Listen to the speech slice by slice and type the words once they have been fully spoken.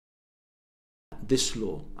this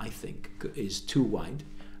law, I think, is too wide.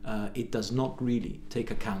 It does not really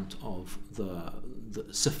take account of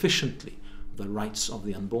sufficiently the rights of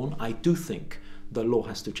the unborn. I do think the law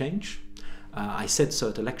has to change. I said so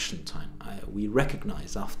at election time. We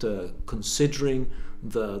recognize, after considering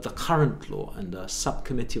the current law, and a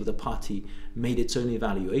subcommittee of the party made its own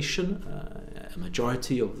evaluation. A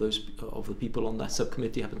majority of the people on that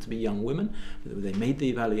subcommittee happen to be young women. They made the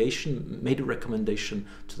evaluation, made a recommendation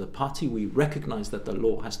to the party. We recognize that the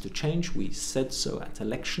law has to change. We said so at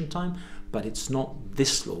election time, but it's not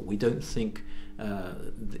this law. We don't think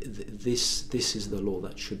this is the law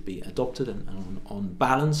that should be adopted, and on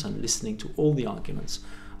balance and listening to all the arguments,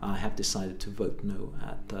 I have decided to vote no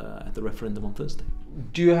at the referendum on Thursday.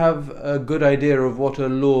 Do you have a good idea of what a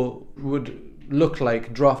law would look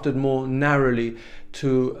like, drafted more narrowly,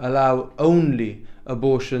 to allow only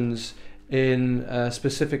abortions in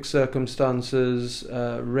specific circumstances,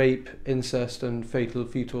 rape, incest and fatal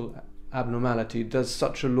fetal abnormality? Does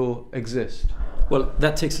such a law exist? Well,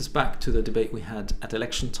 that takes us back to the debate we had at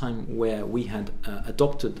election time, where we had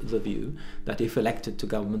adopted the view that if elected to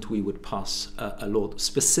government, we would pass a law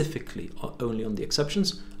specifically only on the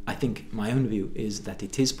exceptions. I think my own view is that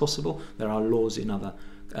it is possible. There are laws in other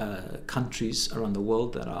countries around the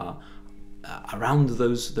world that are around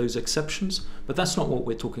those exceptions, but that's not what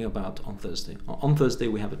we're talking about on Thursday. On Thursday,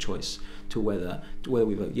 we have a choice to whether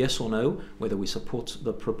we vote yes or no, whether we support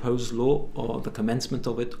the proposed law or the commencement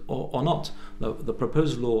of it or not. The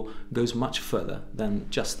proposed law goes much further than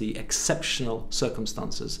just the exceptional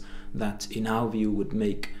circumstances that, in our view, would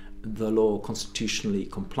make the law constitutionally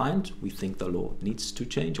compliant. We think the law needs to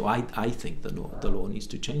change, or I think the law needs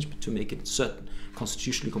to change to make it certain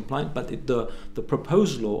constitutionally compliant. But the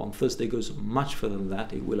proposed law on Thursday goes much further than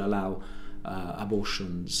that. It will allow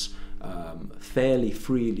abortions fairly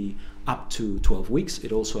freely up to 12 weeks.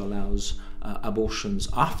 It also allows abortions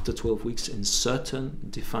after 12 weeks in certain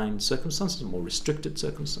defined circumstances, more restricted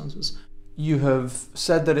circumstances. You have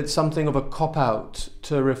said that it's something of a cop-out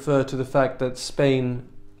to refer to the fact that Spain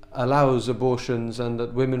allows abortions and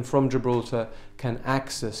that women from Gibraltar can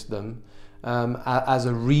access them as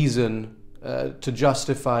a reason to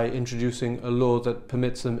justify introducing a law that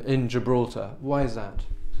permits them in Gibraltar. Why is that?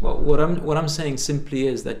 Well, what I'm saying simply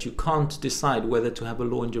is that you can't decide whether to have a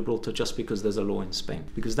law in Gibraltar just because there's a law in Spain,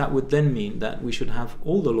 because that would then mean that we should have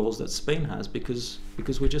all the laws that Spain has because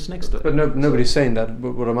we're just next to it. But nobody's saying that.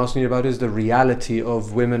 But what I'm asking you about is the reality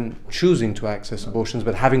of women choosing to access abortions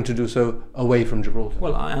but having to do so away from Gibraltar.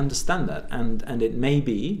 Well, I understand that, and it may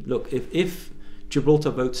be, look, if Gibraltar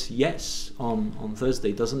votes yes on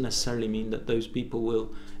Thursday, doesn't necessarily mean that those people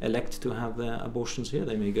will elect to have their abortions here.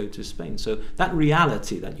 They may go to Spain. So that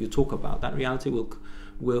reality that you talk about, that reality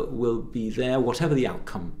will be there, whatever the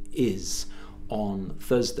outcome is on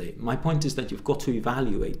Thursday. My point is that you've got to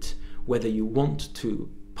evaluate whether you want to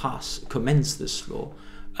commence this law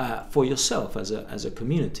for yourself as a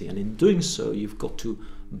community, and in doing so, you've got to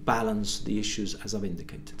balance the issues as I've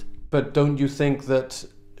indicated. But don't you think that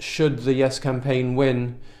should the Yes campaign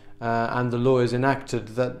win and the law is enacted,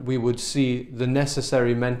 that we would see the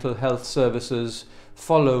necessary mental health services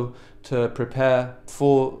follow to prepare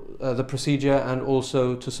for the procedure and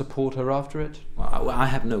also to support her after it? Well, I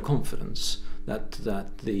have no confidence that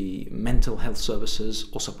the mental health services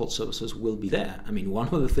or support services will be there. I mean, one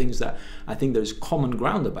of the things that I think there's common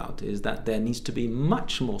ground about is that there needs to be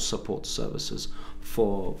much more support services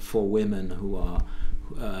for women who are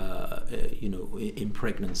in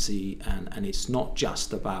pregnancy, and it's not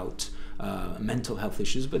just about mental health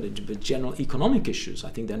issues, but general economic issues. I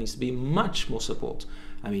think there needs to be much more support.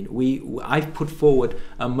 I mean, I've put forward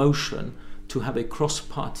a motion to have a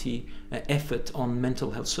cross-party effort on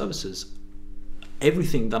mental health services.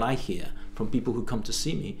 Everything that I hear from people who come to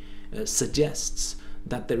see me suggests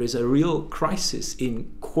that there is a real crisis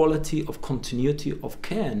in quality of continuity of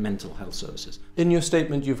care in mental health services. In your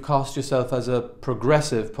statement, you've cast yourself as a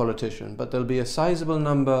progressive politician, but there'll be a sizable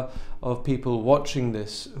number of people watching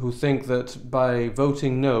this who think that by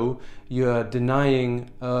voting no, you are denying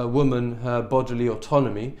a woman her bodily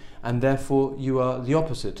autonomy, and therefore you are the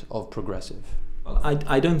opposite of progressive. Well,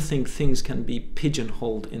 I don't think things can be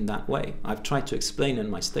pigeonholed in that way. I've tried to explain in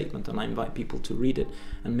my statement, and I invite people to read it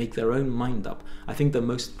and make their own mind up. I think the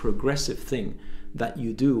most progressive thing that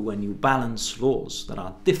you do when you balance laws that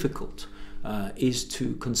are difficult is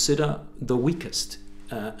to consider the weakest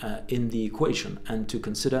in the equation, and to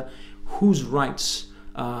consider whose rights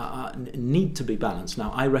need to be balanced.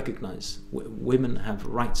 Now, I recognize women have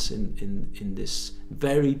rights in this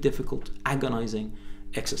very difficult, agonizing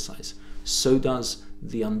exercise. So does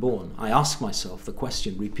the unborn. I ask myself the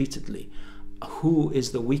question repeatedly, who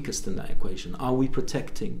is the weakest in that equation? Are we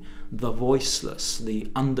protecting the voiceless, the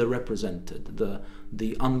underrepresented,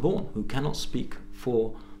 the unborn, who cannot speak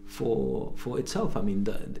for itself? I mean,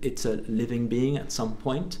 it's a living being at some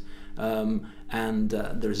point, and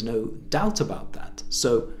there is no doubt about that.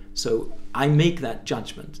 So I make that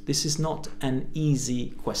judgment. This is not an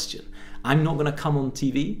easy question. I'm not going to come on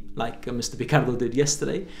TV like Mr. Picardo did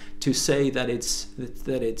yesterday to say that it's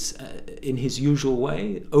in his usual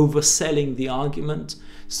way, overselling the argument,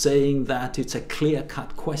 saying that it's a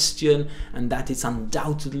clear-cut question and that it's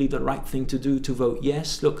undoubtedly the right thing to do to vote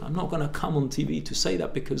yes. Look, I'm not going to come on TV to say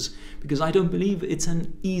that because I don't believe it's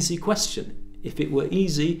an easy question. If it were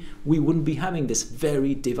easy, we wouldn't be having this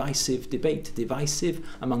very divisive debate, divisive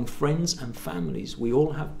among friends and families. We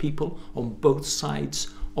all have people on both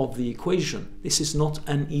sides of the equation. This is not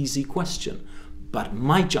an easy question. But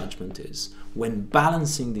my judgment is, when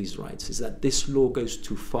balancing these rights, is that this law goes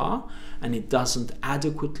too far and it doesn't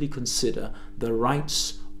adequately consider the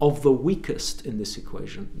rights of the weakest in this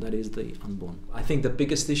equation, that is the unborn. I think the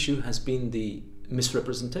biggest issue has been the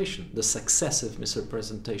misrepresentation, the successive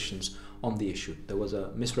misrepresentations on the issue. There was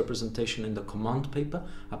a misrepresentation in the command paper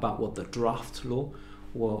about what the draft law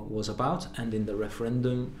was about, and in the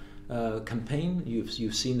referendum campaign,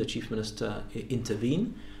 you've seen the Chief Minister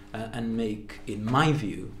intervene and make, in my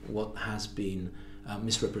view, what has been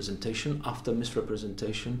misrepresentation after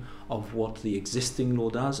misrepresentation of what the existing law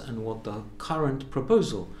does and what the current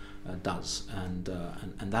proposal does, and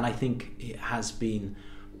that, I think, it has been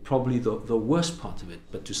probably the worst part of it.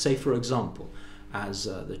 But to say, for example, as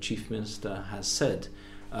the Chief Minister has said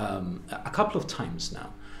a couple of times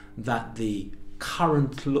now, that the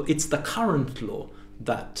current law, it's the current law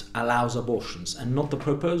that allows abortions and not the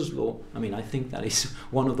proposed law. I mean, I think that is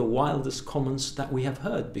one of the wildest comments that we have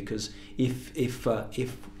heard, because if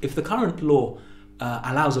the current law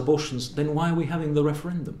allows abortions, then why are we having the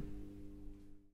referendum?